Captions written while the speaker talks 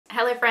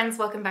Hello friends,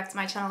 welcome back to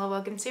my channel, or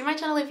welcome to my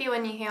channel if you are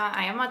new here.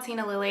 I am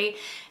Martina Lily,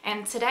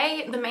 and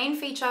today the main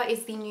feature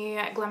is the new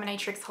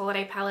Glaminatrix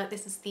holiday palette.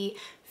 This is the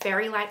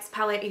Fairy Lights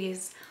palette. It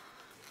is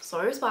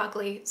so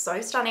sparkly, so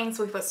stunning.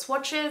 So we've got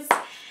swatches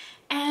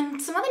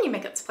and some other new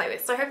makeup to play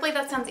with. So hopefully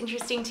that sounds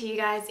interesting to you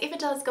guys. If it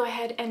does, go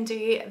ahead and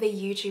do the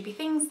YouTubey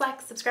things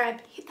like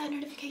subscribe, hit that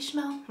notification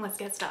bell, and let's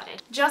get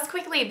started. Just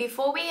quickly,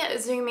 before we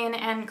zoom in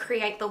and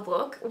create the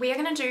look, we are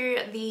gonna do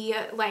the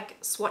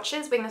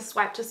swatches. We're gonna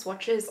swipe to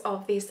swatches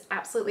of this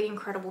absolutely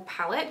incredible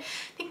palette.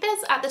 I think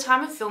there's, at the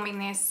time of filming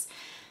this,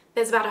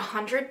 there's about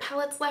 100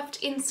 palettes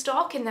left in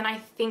stock, and then I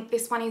think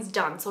this one is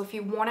done. So if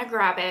you wanna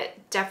grab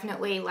it,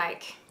 definitely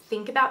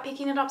think about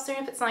picking it up soon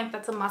if it's something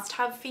that's a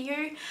must-have for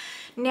you.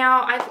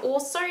 Now, I've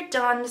also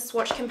done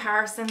swatch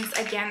comparisons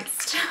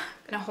against, I'm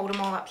gonna hold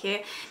them all up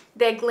here,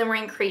 their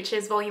Glimmering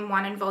Creatures Volume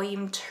 1 and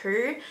Volume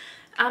 2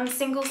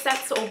 single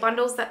sets or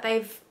bundles that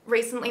they've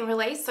recently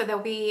released. So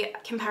there'll be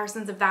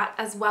comparisons of that,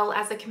 as well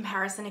as a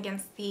comparison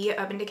against the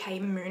Urban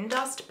Decay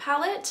Moondust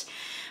palette.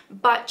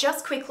 But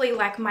just quickly,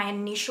 my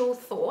initial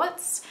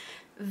thoughts,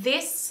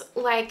 this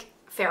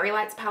Fairy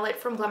Lights palette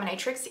from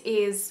Glaminatrix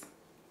is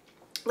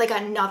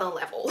another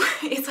level.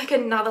 It's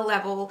another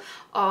level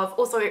of,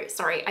 also,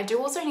 sorry, I do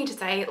also need to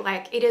say,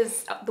 it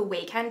is the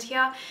weekend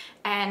here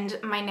and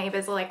my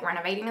neighbors are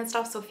renovating and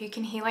stuff. So if you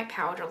can hear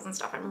power drills and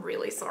stuff, I'm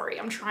really sorry.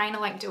 I'm trying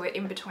to do it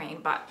in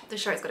between, but the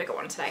show's got to go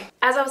on today.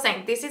 As I was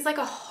saying, this is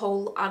a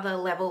whole other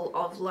level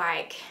of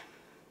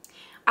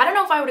I don't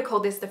know if I would have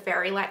called this the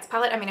Fairy Lights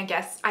palette. I mean, I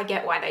guess I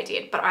get why they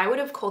did, but I would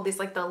have called this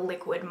the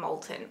liquid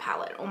molten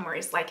palette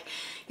almost.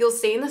 You'll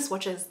see in the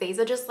swatches, these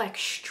are just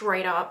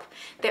straight up,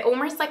 they're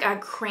almost a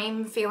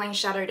cream feeling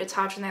shadow to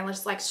touch, and they're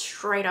just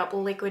straight up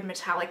liquid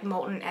metallic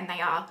molten, and they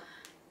are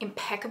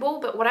impeccable.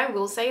 But what I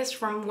will say is,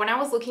 from when I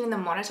was looking in the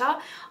monitor,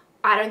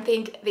 I don't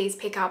think these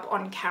pick up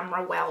on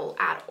camera well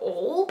at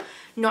all.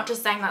 Not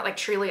just saying that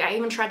truly, I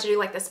even tried to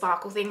do the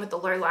sparkle thing with the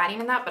low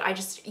lighting and that,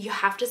 but you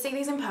have to see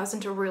these in person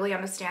to really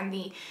understand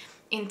the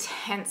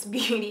intense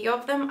beauty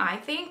of them, I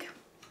think.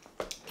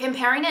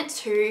 Comparing it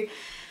to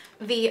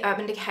the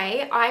Urban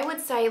Decay, I would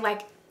say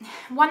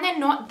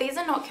one, these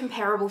are not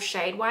comparable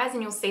shade wise,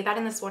 and you'll see that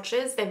in the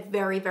swatches. They're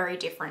very, very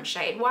different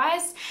shade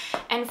wise.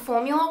 And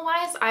formula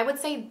wise, I would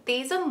say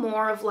these are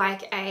more of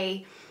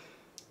a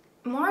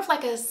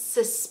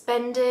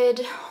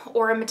suspended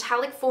or a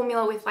metallic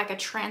formula with a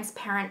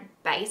transparent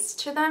base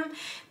to them.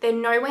 They're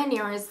nowhere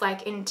near as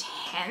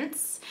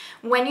intense.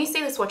 When you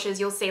see the swatches,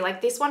 you'll see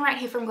this one right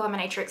here from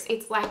Glaminatrix,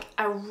 it's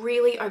a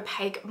really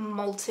opaque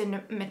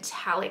molten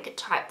metallic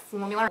type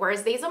formula,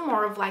 whereas these are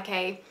more of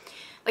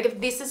if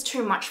this is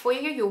too much for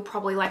you, you'll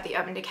probably like the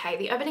Urban Decay.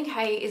 The Urban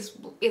Decay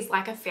is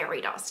like a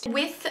fairy dust.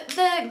 With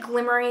the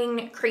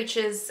Glimmering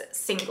Creatures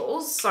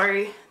singles,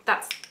 so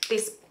that's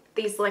these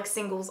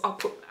singles, I'll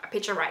put a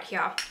picture right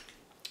here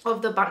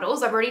of the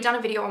bundles. I've already done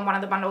a video on one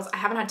of the bundles. I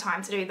haven't had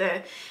time to do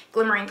the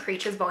Glimmering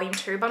Creatures Volume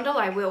 2 bundle.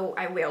 I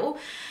will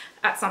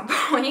at some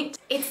point.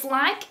 It's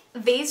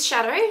these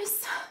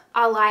shadows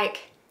are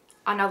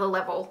another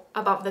level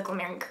above the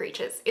Glimmering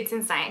Creatures. It's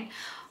insane.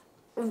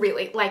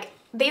 Really,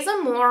 these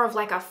are more of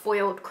a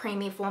foiled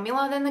creamy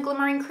formula than the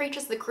Glimmering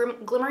Creatures. The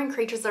Glimmering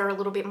Creatures are a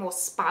little bit more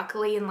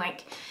sparkly and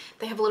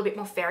they have a little bit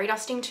more fairy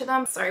dusting to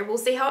them. So we'll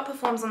see how it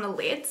performs on the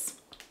lids.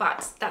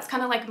 But that's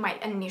kind of my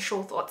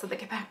initial thoughts of the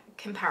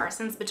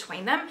comparisons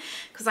between them,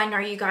 because I know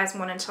you guys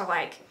wanted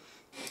to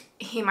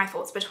hear my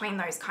thoughts between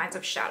those kinds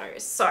of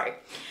shadows. So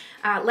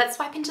let's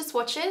swipe into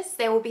swatches.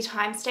 There will be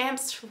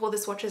timestamps for the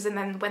swatches and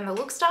then when the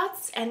look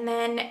starts, and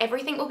then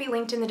everything will be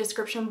linked in the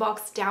description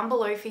box down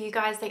below for you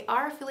guys. They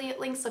are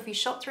affiliate links, so if you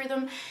shop through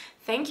them,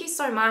 thank you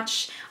so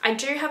much. I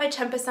do have a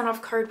 10%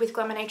 off code with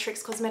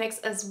Glaminatrix Cosmetics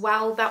as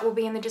well. That will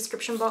be in the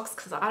description box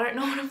because I don't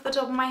know it off the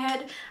top of my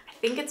head.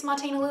 I think it's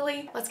Martina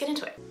Lily. Let's get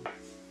into it.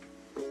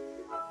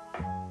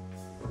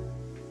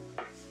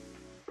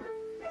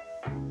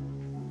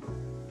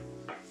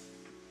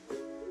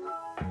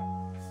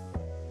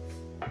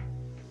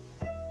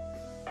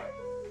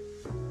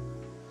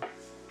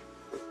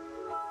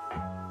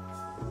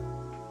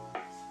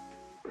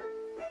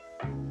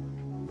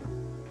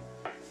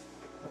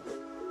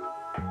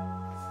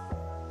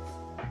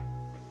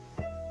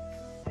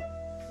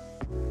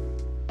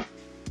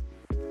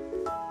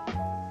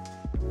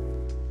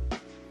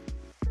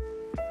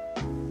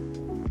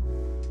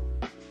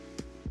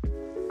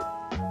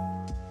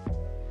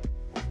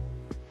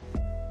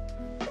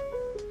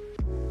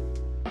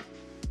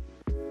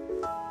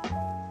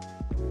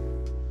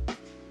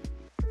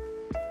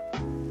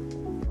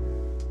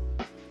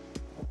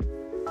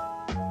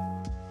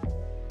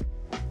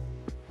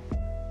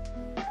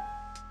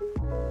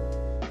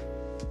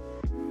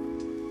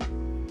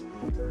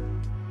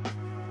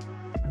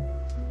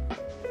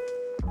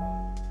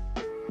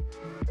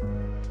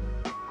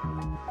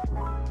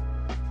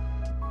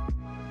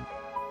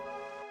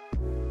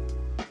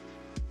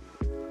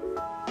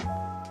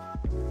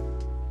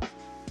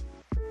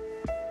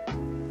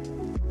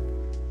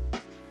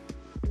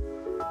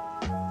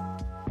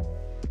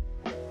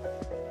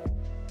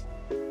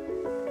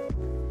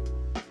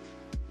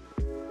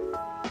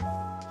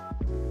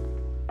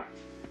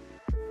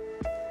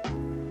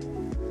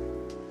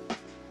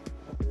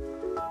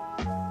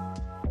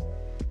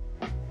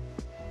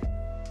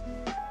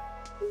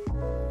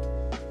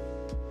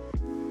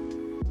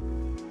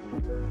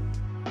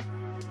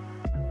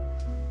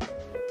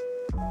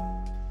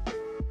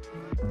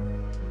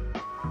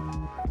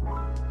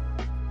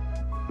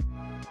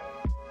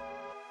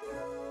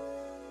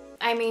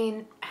 I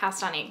mean, how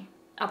stunning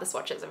are the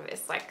swatches of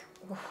this? Like,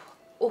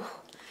 ooh.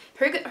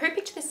 Who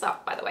picked this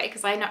up, by the way?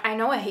 Because I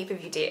know a heap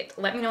of you did.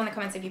 Let me know in the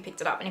comments if you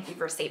picked it up and if you've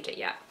received it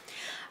yet.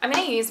 I'm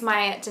going to use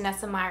my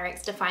Danessa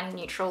Myricks Defining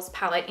Neutrals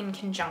palette in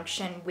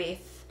conjunction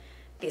with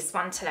this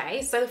one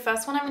today. So the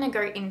first one I'm going to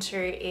go into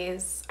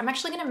is, I'm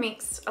actually going to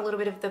mix a little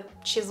bit of the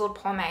chiseled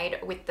pomade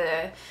with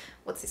the,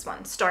 what's this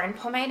one? Stone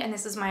pomade, and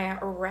this is my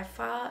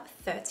Refa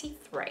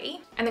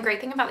 33. And the great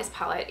thing about this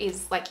palette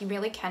is like you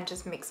really can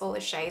just mix all the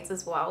shades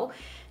as well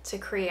to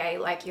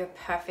create like your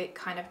perfect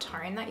kind of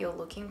tone that you're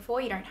looking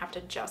for. You don't have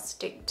to just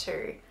stick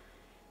to,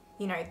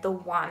 you know, the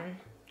one,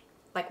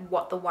 like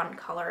what the one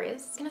color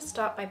is. I'm gonna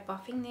start by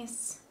buffing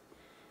this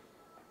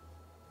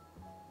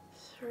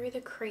through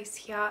the crease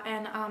here,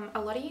 and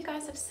a lot of you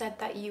guys have said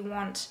that you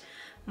want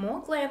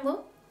more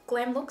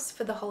glam looks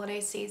for the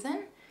holiday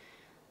season.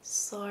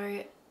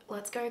 So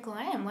let's go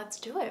glam, let's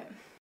do it.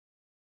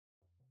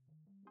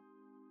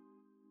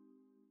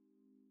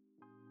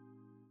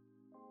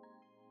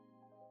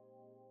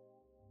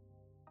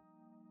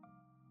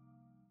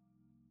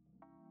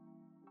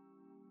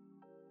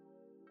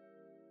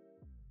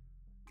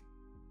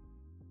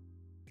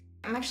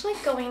 I'm actually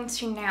going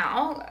to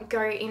now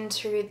go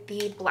into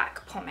the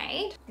black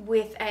pomade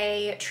with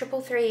a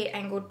 333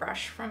 angled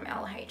brush from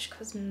LH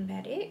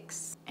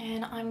Cosmetics,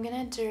 and I'm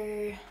gonna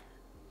do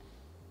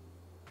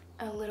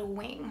a little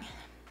wing,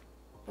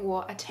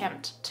 or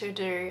attempt to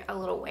do a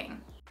little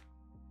wing.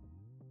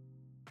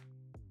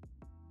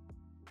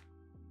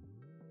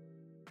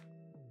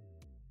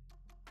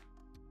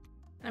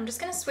 I'm just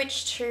going to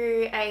switch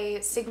to a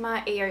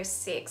Sigma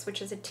EO6,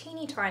 which is a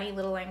teeny tiny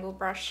little angle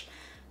brush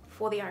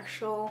for the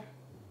actual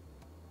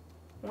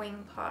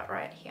wing part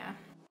right here.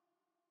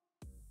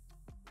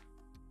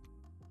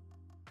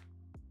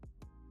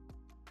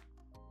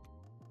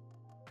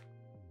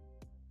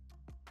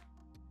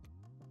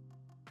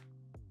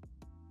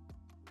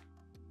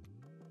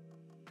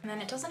 And then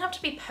it doesn't have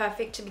to be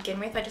perfect to begin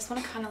with. I just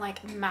want to kind of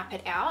like map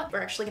it out.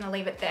 We're actually going to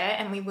leave it there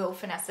and we will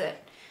finesse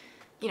it,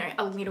 you know,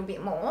 a little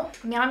bit more.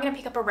 Now I'm going to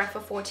pick up a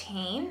Refa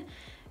 14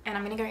 and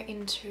I'm going to go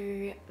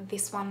into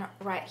this one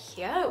right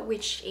here,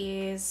 which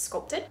is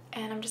Sculpted.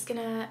 And I'm just going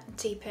to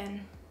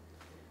deepen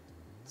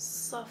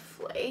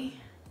softly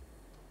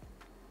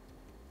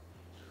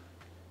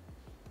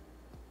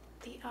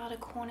the outer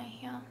corner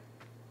here.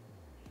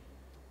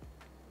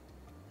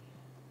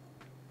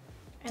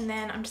 And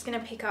then I'm just going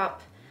to pick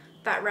up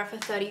that Refa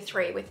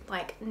 33 with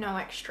like no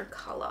extra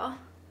color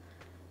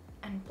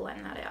and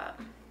blend that out.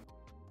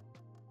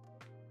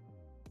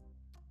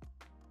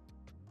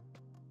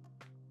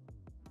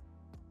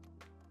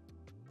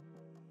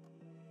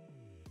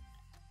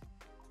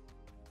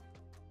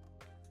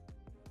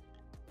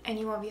 And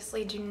you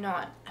obviously do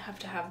not have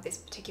to have this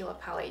particular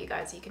palette, you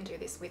guys. You can do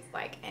this with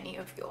like any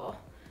of your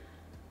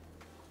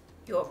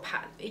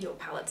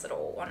palettes at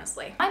all,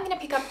 honestly. I'm gonna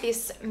pick up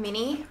this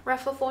mini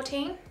Refa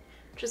 14,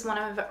 which is one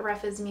of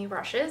Refa's new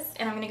brushes,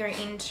 and I'm gonna go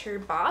into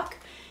Bark,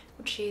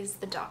 which is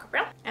the darker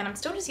brown. And I'm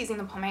still just using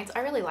the pomades. I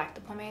really like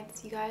the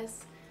pomades, you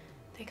guys.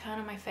 They're kind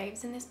of my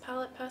faves in this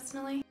palette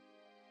personally.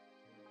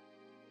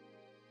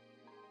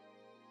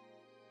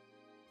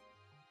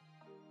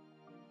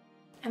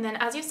 And then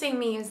as you're seeing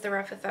me use the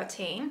Refa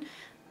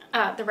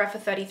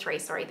 33,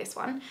 sorry, this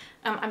one,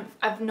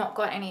 I've not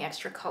got any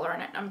extra color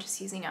in it. I'm just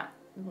using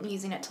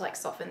it to like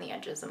soften the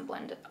edges and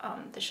blend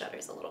the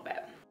shadows a little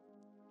bit.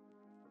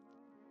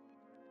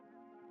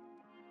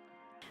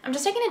 I'm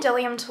just taking a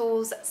Delium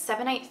Tools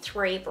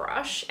 783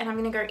 brush and I'm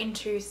going to go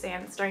into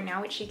Sandstone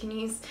now, which you can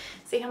use.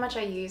 See how much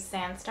I use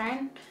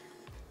Sandstone?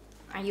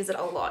 I use it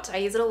a lot. I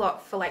use it a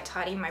lot for like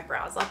tidying my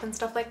brows up and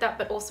stuff like that,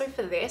 but also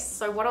for this.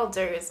 So what I'll do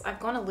is I've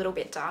gone a little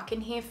bit dark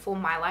in here for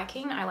my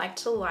liking. I like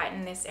to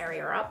lighten this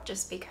area up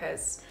just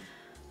because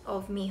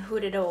of me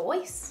hooded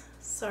voice.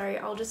 So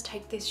I'll just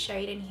take this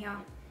shade in here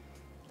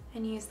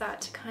and use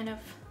that to kind of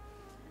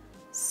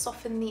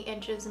soften the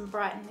edges and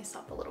brighten this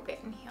up a little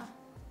bit in here.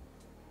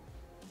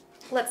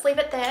 Let's leave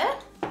it there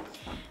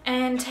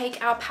and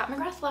take our Pat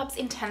McGrath Labs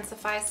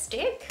Intensifeyes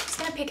stick. I'm just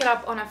gonna pick it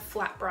up on a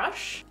flat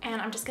brush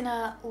and I'm just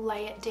gonna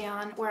lay it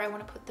down where I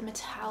want to put the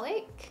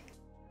metallic.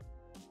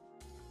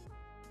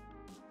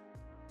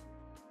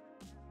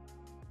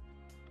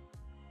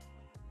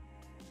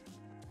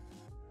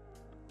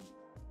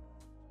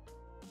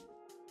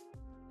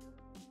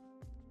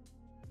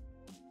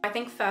 I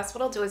think first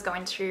what I'll do is go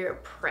into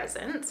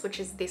Presents, which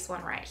is this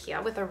one right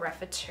here with a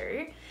Refa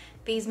 2.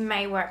 These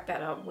may work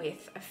better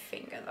with a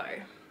finger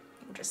though.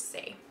 We'll just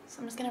see. So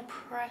I'm just gonna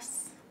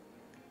press.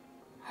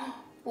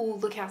 Oh,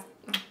 look how,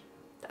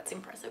 that's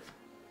impressive.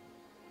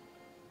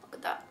 Look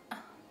at that.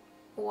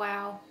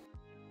 Wow.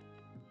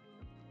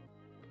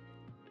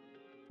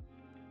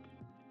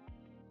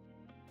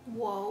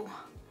 Whoa,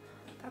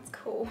 that's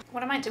cool.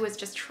 What I might do is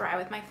just try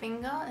with my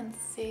finger and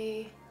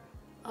see.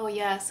 Oh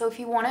yeah, so if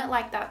you want it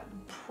like that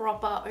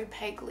proper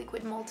opaque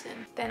liquid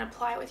molten, then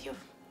apply it with your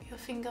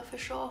finger for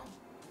sure.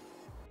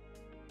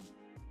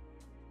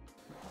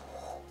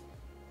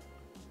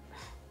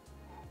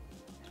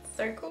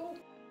 So cool.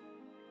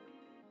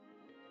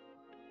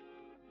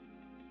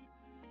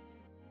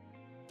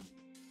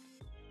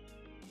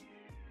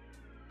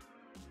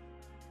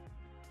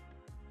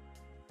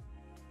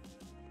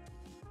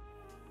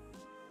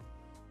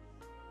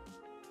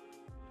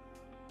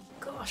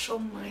 gosh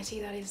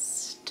almighty, that is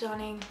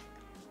stunning.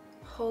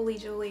 Holy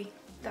dooly,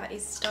 that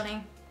is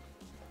stunning.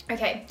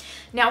 Okay,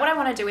 now what I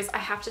want to do is I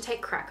have to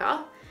take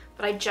Cracker,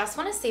 but I just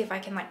want to see if I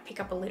can like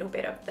pick up a little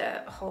bit of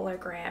the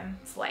hologram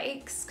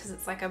flakes because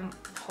it's like a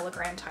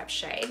hologram type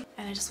shade.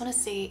 And I just want to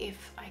see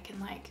if I can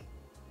like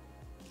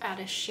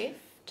add a shift.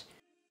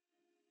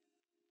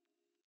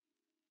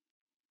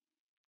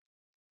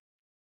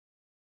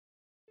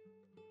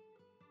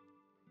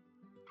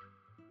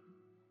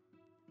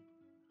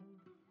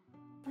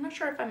 I'm not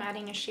sure if I'm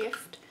adding a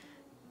shift,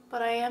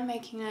 but I am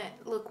making it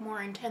look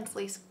more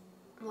intensely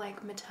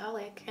like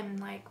metallic and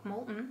like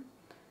molten,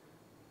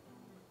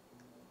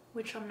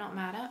 which I'm not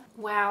mad at.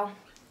 Wow,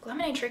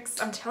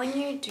 Glaminatrix, I'm telling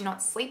you, do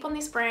not sleep on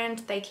this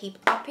brand. They keep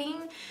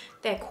upping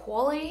their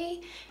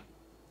quality.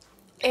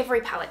 Every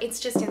palette, it's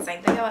just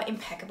insane. They are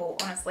impeccable,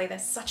 honestly. They're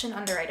such an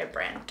underrated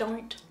brand.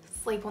 Don't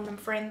sleep on them,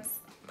 friends.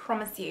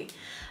 Promise you.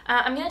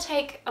 I'm gonna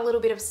take a little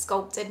bit of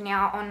Sculpted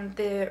now on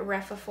the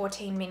Refa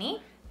 14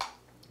 Mini.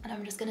 And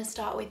I'm just gonna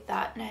start with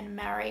that and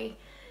marry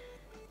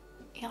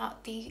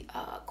out the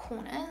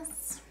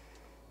corners.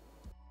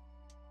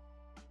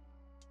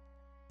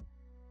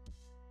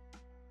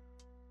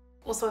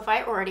 Also, if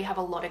I already have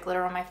a lot of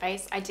glitter on my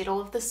face, I did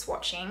all of the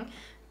swatching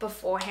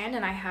beforehand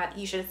and I had,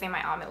 you should have seen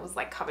my arm, it was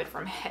like covered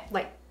from head,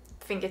 like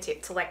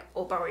fingertip to like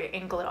elbow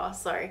in glitter.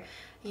 So,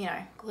 you know,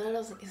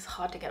 glitter is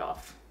hard to get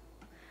off.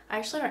 I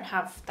actually don't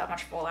have that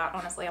much fallout,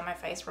 honestly, on my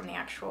face from the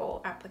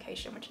actual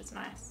application, which is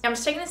nice. I'm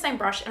just taking the same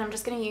brush and I'm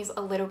just gonna use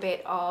a little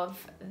bit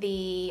of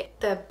the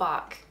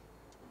Bark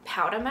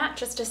powder matte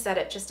just to set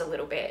it just a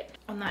little bit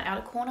on that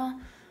outer corner,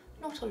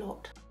 not a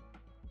lot.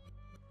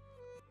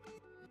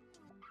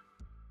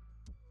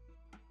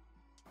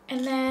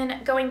 And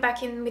then going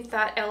back in with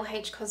that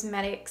LH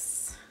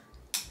Cosmetics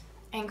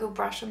angle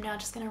brush, I'm now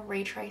just gonna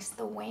retrace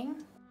the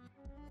wing.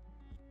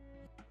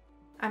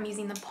 I'm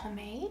using the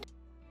pomade.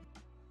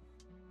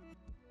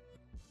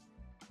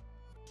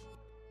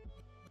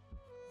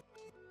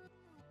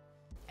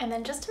 And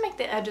then just to make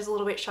the edges a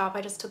little bit sharp, I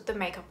just took the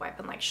makeup wipe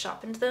and like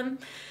sharpened them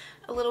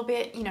a little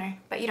bit, you know,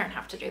 but you don't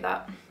have to do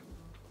that.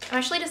 I'm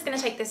actually just gonna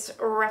take this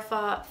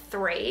Refa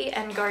 3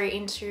 and go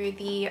into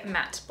the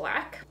matte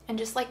black and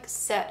just like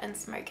set and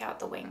smoke out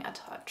the wing a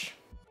touch.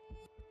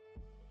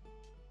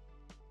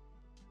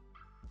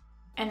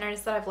 And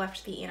notice that I've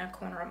left the inner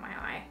corner of my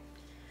eye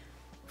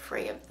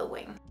free of the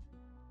wing.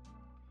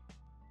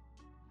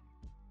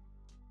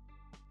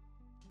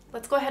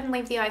 Let's go ahead and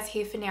leave the eyes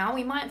here for now.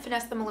 We might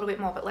finesse them a little bit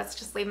more, but let's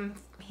just leave them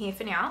here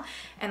for now.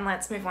 And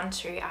let's move on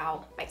to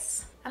our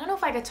base. I don't know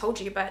if I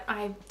told you, but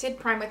I did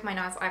prime with my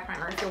Nars eye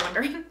primer, if you're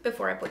wondering,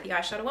 before I put the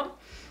eyeshadow on.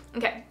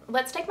 Okay,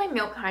 let's take my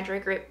Milk Hydro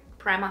Grip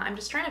primer. I'm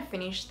just trying to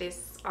finish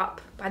this up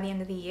by the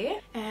end of the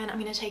year. And I'm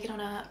gonna take it on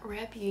a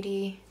Rare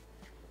Beauty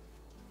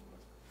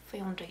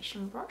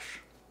foundation brush.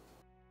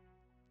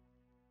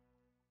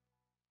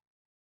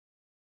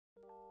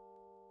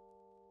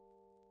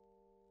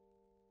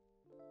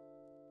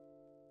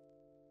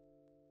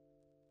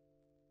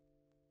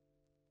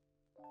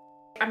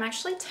 I'm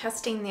actually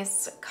testing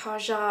this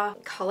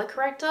Kaja color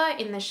corrector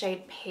in the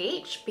shade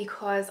Peach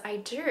because I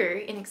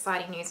do, in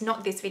exciting news,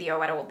 not this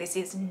video at all, this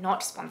is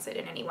not sponsored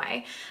in any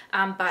way,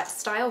 but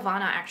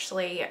Stylevana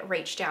actually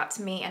reached out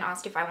to me and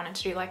asked if I wanted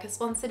to do like a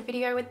sponsored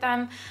video with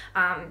them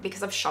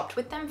because I've shopped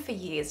with them for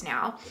years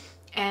now.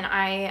 And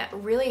I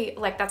really,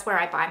 like, that's where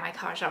I buy my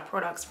Kaja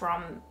products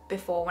from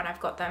before when I've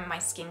got them, my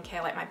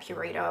skincare, like my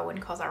Purito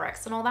and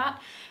CosRx and all that.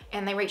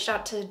 And they reached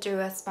out to do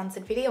a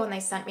sponsored video and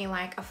they sent me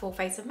like a full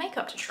face of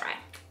makeup to try.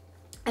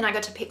 And I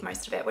got to pick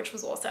most of it, which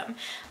was awesome.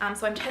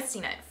 So I'm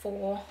testing it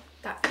for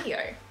that video,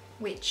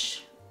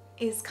 which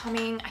is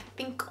coming, I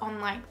think,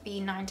 on like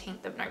the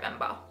 19th of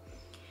November.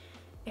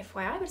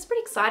 FYI, but it's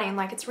pretty exciting.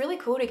 Like, it's really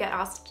cool to get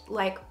asked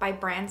like by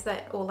brands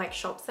that, or like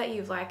shops that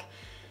you've like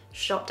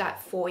shopped at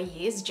for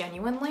years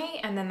genuinely,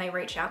 and then they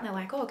reach out and they're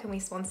like, oh, can we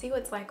sponsor you?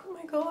 It's like, oh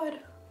my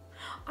god,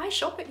 I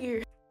shop at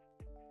you.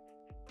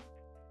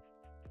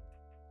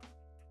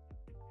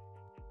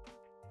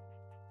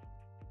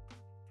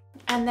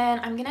 And then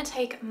I'm gonna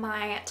take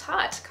my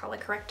Tarte color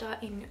corrector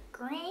in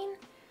green.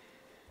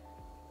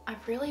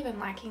 I've really been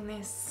liking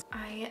this.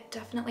 I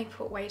definitely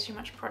put way too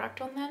much product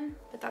on them,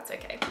 but that's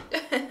okay.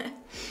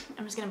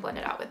 I'm just gonna blend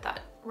it out with that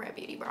Rare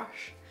Beauty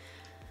brush.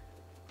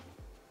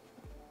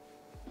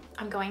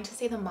 I'm going to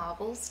see The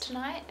Marvels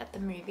tonight at the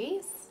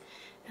movies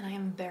and I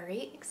am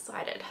very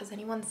excited. Has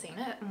anyone seen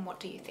it and what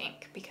do you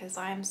think? Because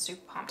I am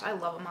super pumped. I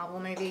love a Marvel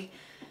movie.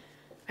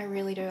 I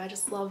really do. I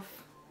just love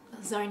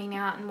zoning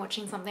out and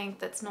watching something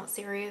that's not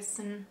serious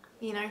and,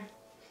 you know,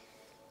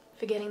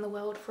 forgetting the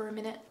world for a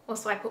minute.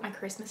 Also, I put my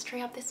Christmas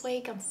tree up this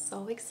week. I'm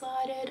so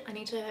excited. I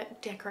need to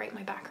decorate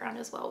my background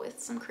as well with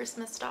some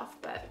Christmas stuff,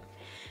 but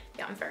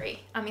yeah,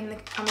 I'm in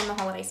the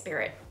holiday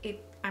spirit.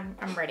 I'm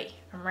ready.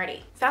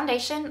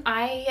 Foundation,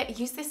 I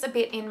use this a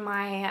bit in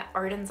my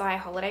Odin's Eye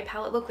holiday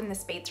palette look in the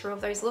speed through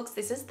of those looks.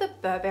 This is the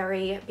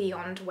Burberry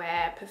Beyond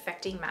Wear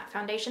Perfecting Matte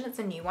Foundation. It's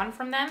a new one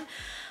from them.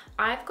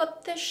 I've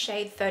got the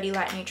shade 30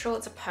 Light Neutral.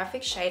 It's a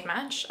perfect shade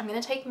match. I'm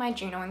gonna take my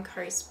Juno &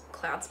 Co.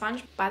 cloud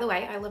sponge. By the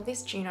way, I love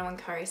this Juno &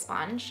 Co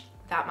sponge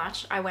that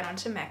much. I went on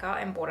to Mecca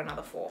and bought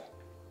another 4.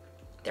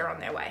 They're on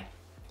their way.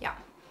 Yeah,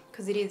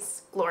 because it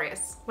is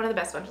glorious. One of the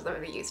best sponges I've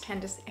ever used,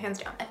 hands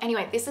down.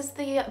 Anyway, this is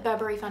the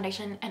Burberry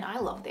foundation and I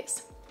love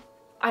this.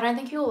 I don't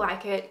think you'll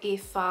like it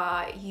if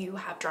you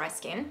have dry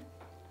skin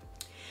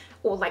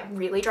or like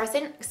really dry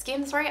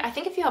skin, sorry. I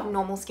think if you have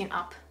normal skin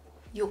up,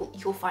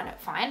 you'll find it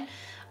fine.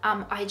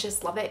 I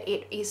just love it.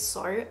 It is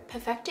so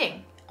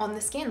perfecting on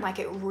the skin, like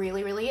it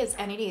really, really is.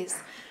 And it is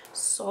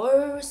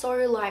so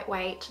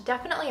lightweight.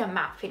 Definitely a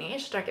matte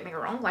finish, don't get me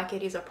wrong, like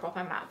it is a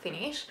proper matte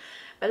finish,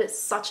 but it's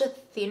such a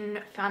thin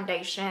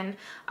foundation,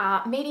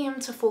 medium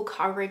to full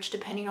coverage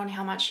depending on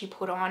how much you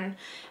put on,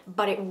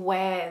 but it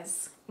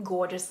wears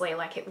gorgeously.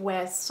 Like it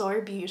wears so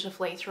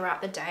beautifully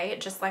throughout the day.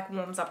 It just like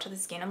warms up to the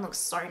skin and looks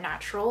so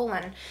natural.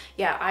 And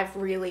yeah, I've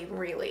really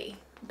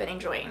been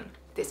enjoying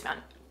this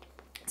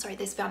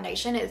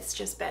foundation.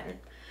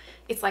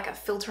 It's like a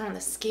filter on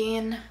the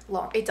skin.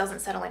 It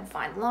doesn't settle in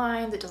fine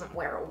lines. It doesn't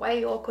wear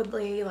away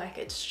awkwardly. Like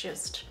it's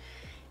just,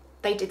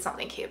 they did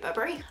something here,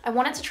 Burberry. I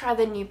wanted to try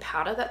the new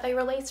powder that they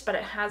released, but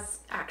it has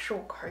actual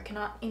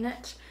coconut in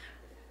it.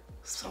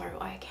 So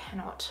I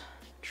cannot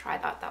try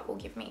that. That will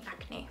give me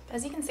acne.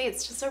 As you can see,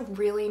 it's just a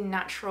really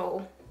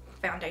natural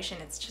foundation.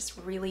 It's just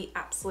really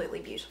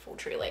absolutely beautiful,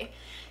 truly.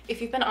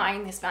 If you've been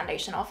eyeing this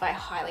foundation off, I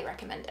highly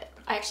recommend it.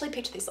 I actually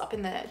picked this up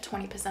in the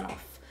 20%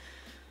 off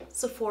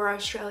Sephora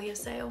Australia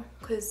sale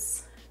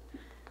because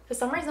for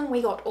some reason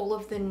we got all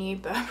of the new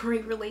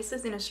Burberry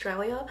releases in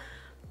Australia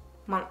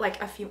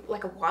like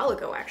a while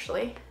ago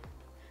actually,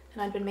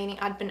 and I'd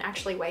been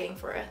actually waiting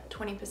for a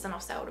 20%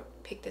 off sale to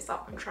pick this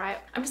up and try it.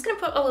 I'm just gonna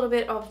put a little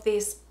bit of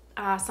this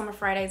Summer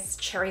Fridays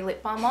cherry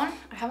lip balm on.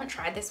 I haven't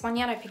tried this one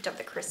yet. I picked up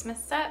the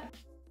Christmas set.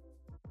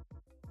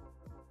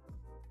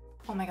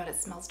 Oh my god,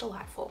 it smells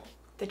delightful.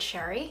 The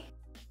cherry.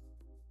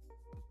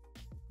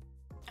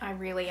 I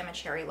really am a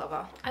cherry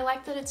lover. I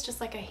like that it's just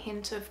like a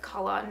hint of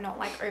color, not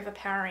like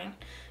overpowering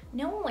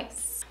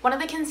noise. One of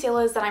the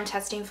concealers that I'm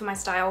testing for my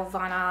Style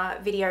Vana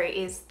video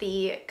is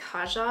the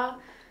Kaja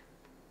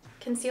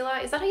concealer.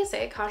 Is that how you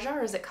say it? Kaja,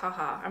 or is it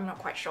Kaha? I'm not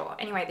quite sure.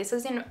 Anyway, this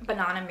is in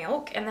Banana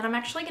Milk, and then I'm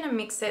actually gonna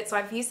mix it. So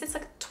I've used this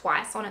like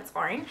twice on its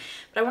own,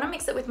 but I wanna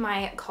mix it with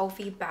my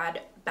Kulfi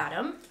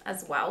Badaam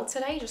as well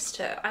today,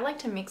 I like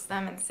to mix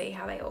them and see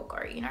how they all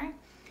go, you know?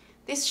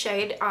 This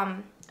shade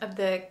of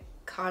the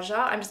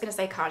Kaja, I'm just gonna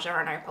say Kaja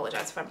and I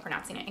apologize if I'm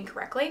pronouncing it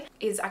incorrectly,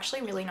 is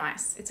actually really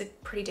nice. It's a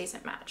pretty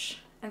decent match.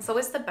 And so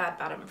is the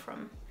Badaam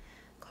from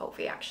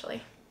Kulfi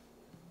actually.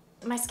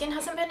 My skin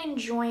hasn't been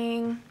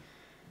enjoying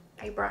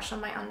a brush on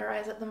my under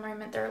eyes at the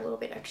moment. They're a little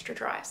bit extra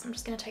dry, so I'm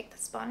just gonna take the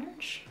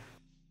sponge.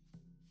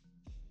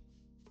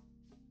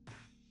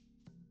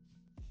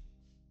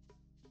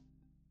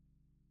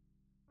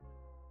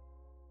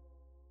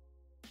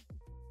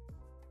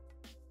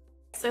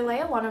 So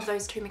layer one of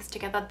those two mixed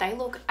together, they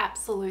look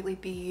absolutely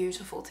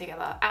beautiful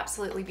together,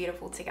 absolutely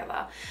beautiful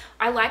together.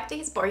 I like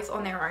these both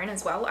on their own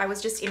as well. I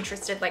was just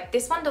interested, like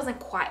this one doesn't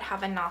quite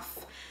have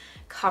enough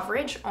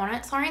coverage on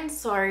its own,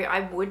 so I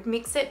would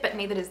mix it, but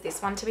neither does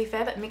this one to be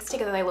fair, but mixed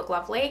together they look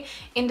lovely.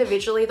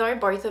 Individually though,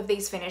 both of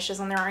these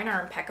finishes on their own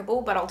are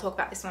impeccable, but I'll talk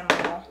about this one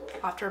more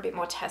after a bit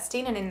more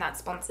testing and in that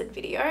sponsored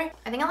video.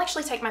 I think I'll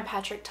actually take my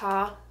Patrick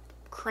Ta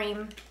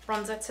cream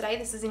bronzer today.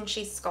 This is in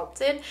She's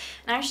Sculpted,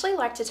 and I actually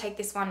like to take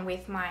this one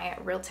with my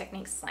Real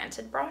Techniques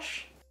slanted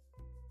brush.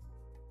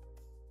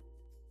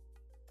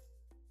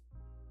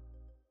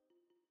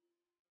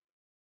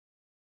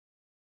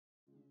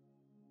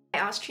 I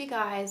asked you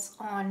guys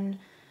on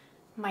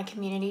my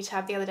community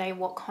tab the other day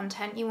what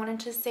content you wanted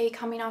to see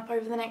coming up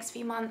over the next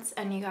few months,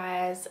 and you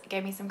guys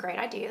gave me some great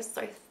ideas,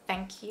 so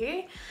thank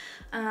you.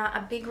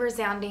 A big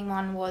resounding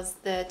one was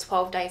the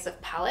 12 days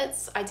of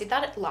palettes. I did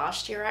that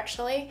last year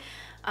actually,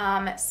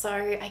 so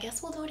I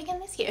guess we'll do it again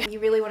this year. You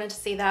really wanted to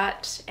see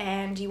that,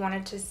 and you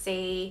wanted to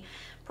see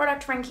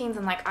product rankings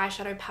and like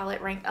eyeshadow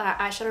palette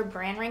eyeshadow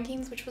brand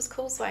rankings, which was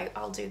cool, so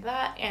I'll do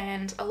that,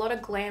 and a lot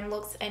of glam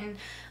looks, and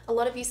a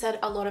lot of you said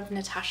a lot of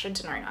Natasha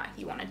Denona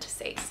you wanted to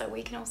see, so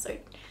we can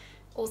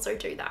also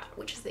do that,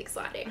 which is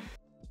exciting.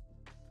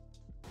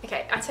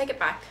 Okay, I take it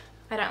back.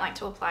 I don't like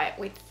to apply it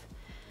with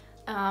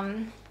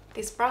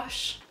this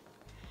brush.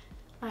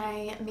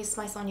 I miss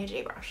my Sonia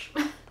G brush.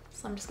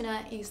 So I'm just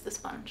gonna use the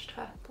sponge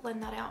to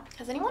blend that out.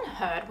 Has anyone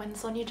heard when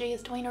Sonia G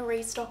is doing a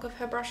restock of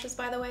her brushes,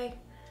 by the way?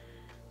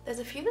 There's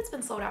a few that's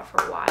been sold out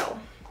for a while.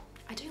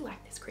 I do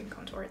like this cream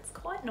contour, it's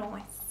quite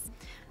nice.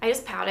 I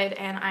just powdered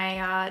and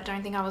I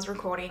don't think I was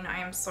recording. I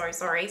am so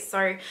sorry.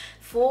 So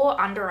for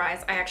under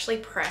eyes, I actually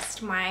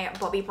pressed my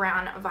Bobbi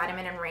Brown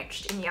Vitamin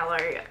Enriched in yellow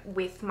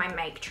with my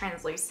Make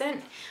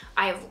Translucent.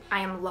 I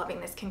am loving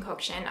this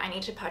concoction. I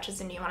need to purchase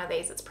a new one of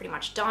these. It's pretty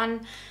much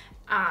done,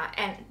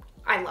 and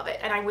I love it.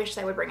 And I wish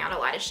they would bring out a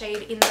lighter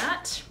shade in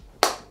that.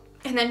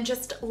 And then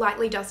just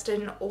lightly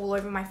dusted all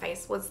over my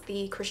face was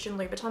the Christian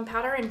Louboutin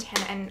powder in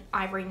Tan and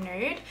Ivory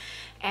Nude.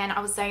 And I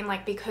was saying,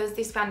 like, because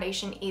this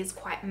foundation is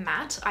quite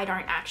matte, I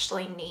don't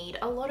actually need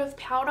a lot of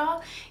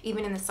powder.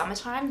 Even in the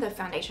summertime, the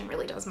foundation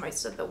really does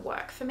most of the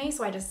work for me,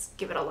 so I just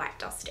give it a light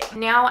dusting.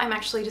 Now I'm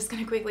actually just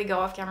going to quickly go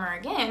off camera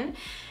again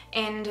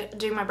and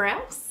do my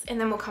brows, and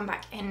then we'll come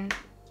back and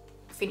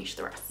finish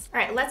the rest. All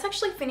right, let's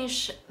actually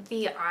finish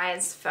the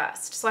eyes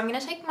first. So I'm going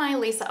to take my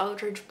Lisa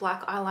Eldridge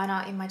black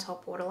eyeliner in my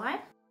top waterline.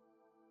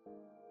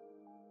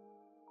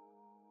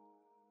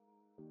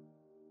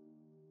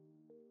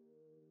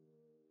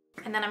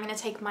 And then I'm going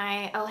to take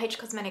my LH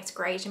Cosmetics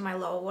Greige in my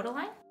lower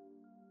waterline.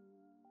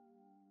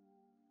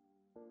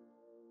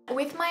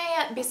 With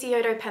my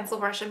Biscioto pencil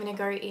brush, I'm going to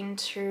go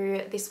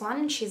into this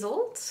one,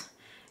 Chiseled.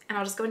 And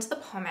I'll just go into the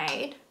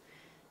pomade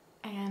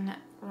and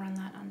run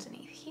that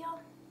underneath here.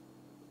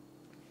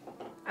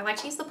 I like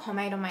to use the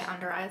pomade on my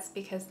under eyes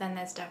because then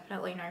there's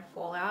definitely no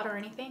fallout or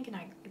anything, and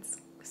it's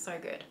so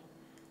good.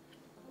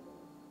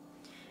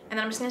 And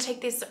then I'm just going to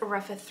take this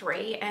Refa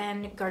 3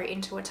 and go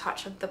into a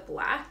touch of the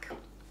black.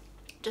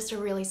 Just a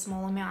really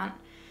small amount,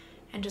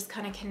 and just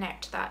kind of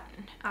connect that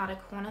outer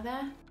corner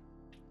there.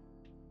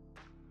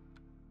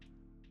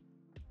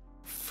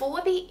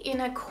 For the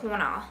inner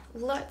corner,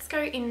 let's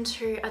go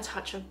into a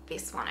touch of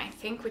this one, I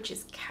think, which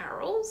is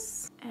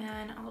Carol's.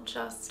 And I'll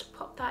just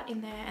pop that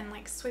in there and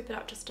like sweep it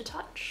up just a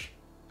touch.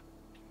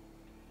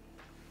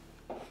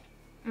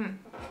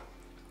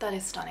 That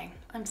is stunning.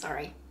 I'm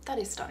sorry, that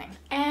is stunning.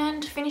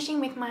 And finishing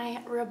with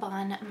my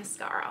Rabanne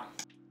mascara.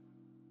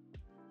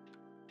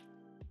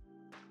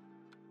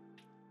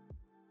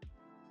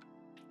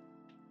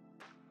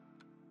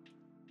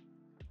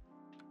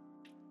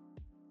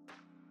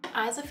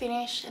 Eyes are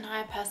finished and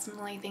I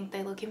personally think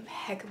they look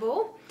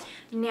impeccable.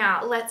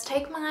 Now let's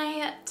take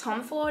my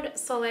Tom Ford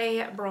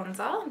Soleil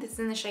bronzer. This is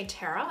in the shade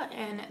Terra,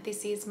 and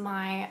this is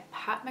my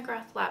Pat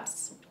McGrath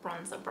Labs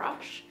bronzer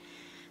brush.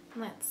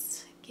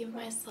 Let's give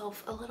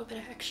myself a little bit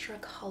of extra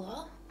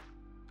color.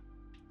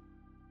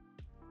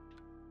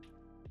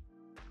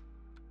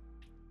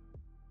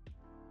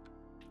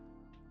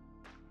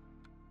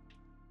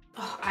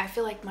 Oh, I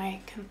feel like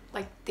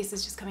this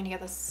is just coming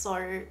together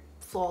so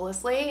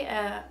flawlessly.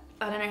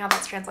 I don't know how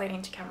that's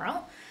translating to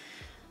camera,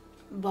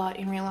 but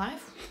in real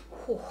life.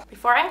 Whew.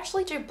 Before I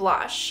actually do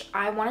blush,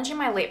 I want to do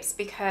my lips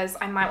because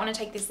I might want to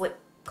take this lip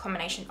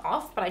combination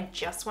off, but I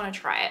just want to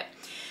try it.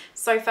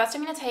 So first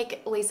I'm going to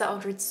take Lisa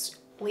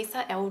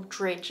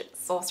Eldridge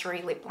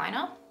Sorcery Lip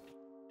Liner.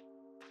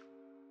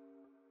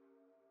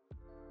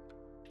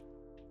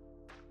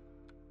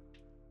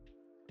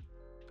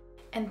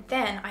 And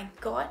then I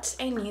got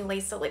a new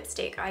Lisa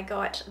lipstick. I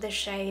got the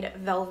shade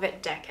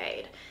Velvet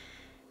Decade.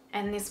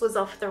 And this was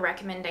off the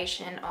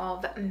recommendation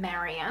of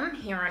Mariam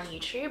here on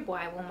YouTube.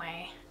 Why will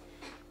my...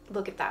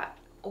 Look at that.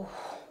 Oh,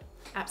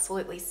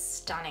 absolutely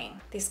stunning.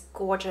 This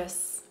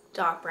gorgeous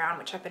dark brown,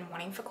 which I've been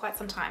wanting for quite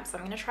some time. So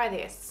I'm going to try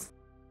this.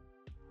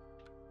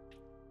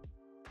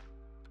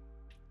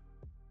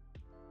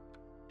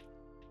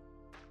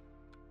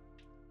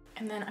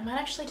 And then I might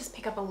actually just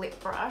pick up a lip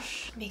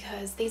brush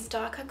because these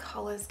darker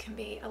colors can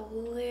be a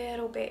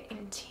little bit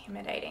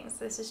intimidating.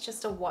 So this is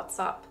just a What's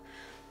Up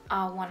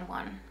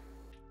R11.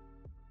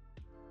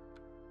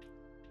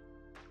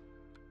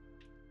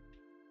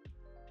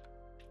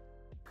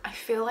 I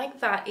feel like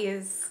that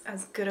is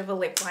as good of a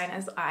lip line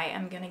as I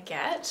am gonna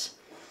get.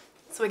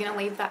 So we're gonna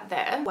leave that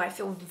there. I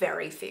feel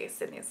very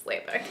fierce in this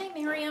lip. Okay,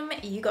 Miriam,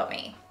 you got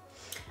me.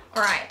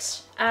 All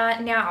right,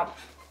 now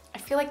I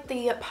feel like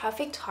the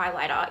perfect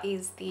highlighter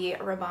is the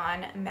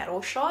Rabanne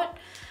Metal Shot.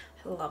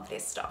 I love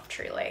this stuff,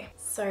 truly.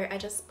 So I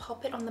just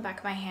pop it on the back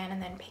of my hand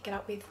and then pick it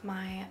up with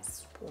my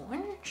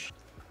sponge.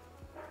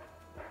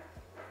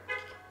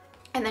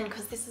 And then,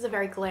 because this is a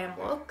very glam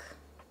look,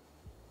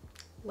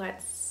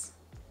 let's,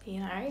 you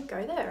know,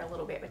 go there a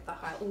little bit with the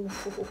highlight.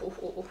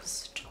 Ooh,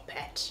 stop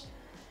it.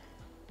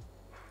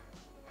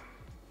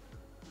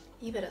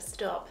 You better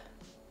stop,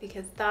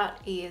 because that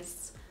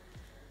is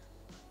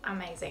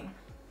amazing.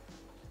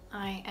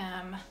 I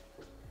am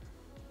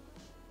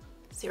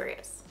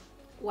serious.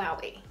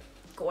 Wowie.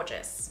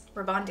 Gorgeous.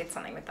 Rabanne did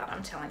something with that,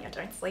 I'm telling you.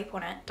 Don't sleep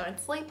on it. Don't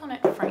sleep on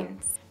it,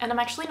 friends. And I'm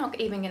actually not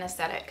even going to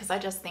set it because I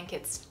just think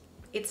it's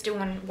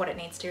doing what it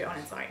needs to on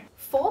its own.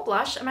 For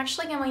blush, I'm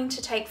actually going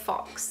to take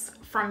Fox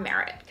from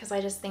Merit because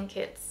I just think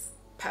it's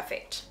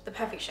perfect. The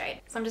perfect shade.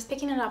 So I'm just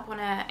picking it up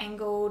on an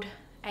angled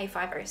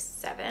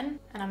A507. And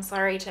I'm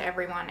sorry to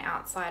everyone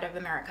outside of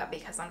America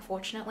because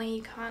unfortunately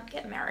you can't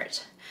get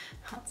Merit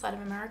outside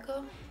of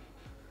America.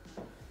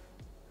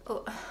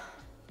 Oh.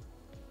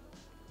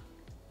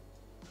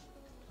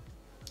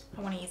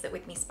 I want to use it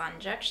with my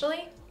sponge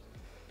actually.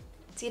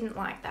 Didn't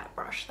like that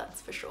brush, that's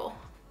for sure.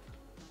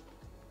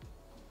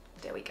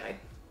 There we go.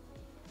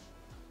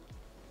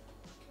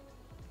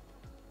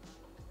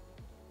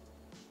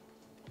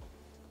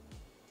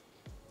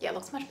 Yeah, it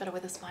looks much better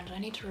with a sponge. I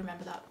need to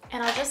remember that.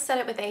 And I just set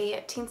it with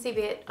a teensy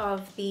bit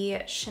of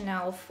the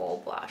Chanel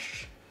Fall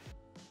Blush.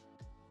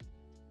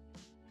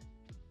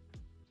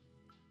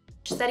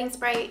 Setting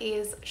spray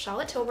is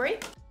Charlotte Tilbury.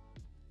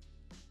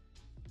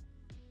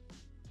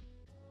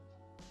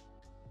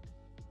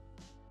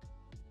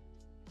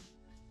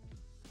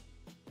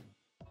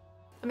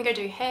 Let me go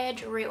do hair,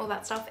 jewelry, all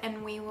that stuff,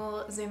 and we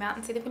will zoom out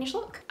and see the finished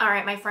look. All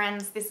right, my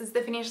friends, this is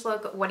the finished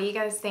look. What do you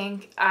guys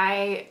think?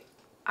 I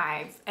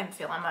am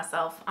feeling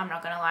myself. I'm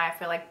not gonna lie. I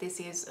feel like this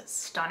is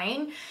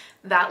stunning.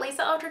 That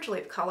Lisa Eldridge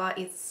lip color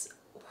is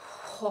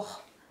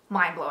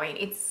mind-blowing.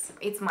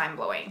 It's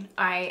mind-blowing.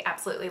 I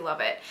absolutely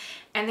love it.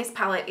 And this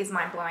palette is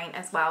mind-blowing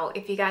as well.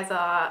 If you guys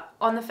are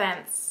on the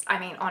fence, I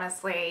mean,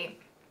 honestly,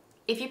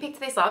 if you picked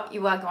this up,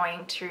 you are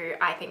going to,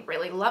 I think,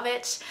 really love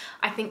it.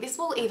 I think this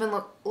will even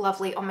look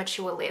lovely on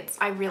mature lids.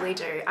 I really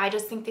do. I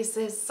just think this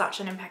is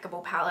such an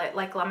impeccable palette.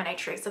 Like,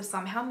 Glaminatrix have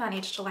somehow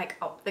managed to like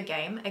up the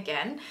game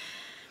again.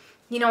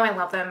 You know I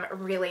love them,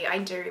 really, I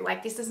do.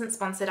 Like, this isn't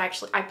sponsored.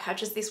 Actually, I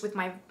purchased this with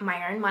my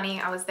own money.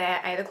 I was there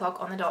 8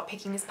 o'clock on the dot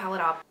picking this palette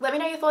up. Let me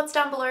know your thoughts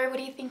down below. What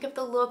do you think of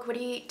the look?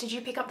 Did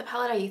you pick up the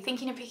palette? Are you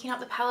thinking of picking up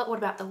the palette? What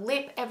about the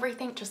lip?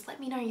 Everything. Just let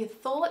me know your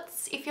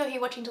thoughts. If you're here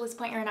watching till this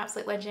point, you're an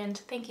absolute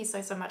legend. Thank you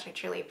so much. I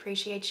truly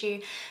appreciate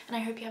you. And I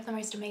hope you have the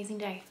most amazing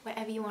day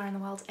wherever you are in the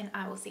world. And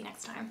I will see you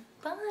next time.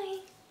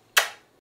 Bye.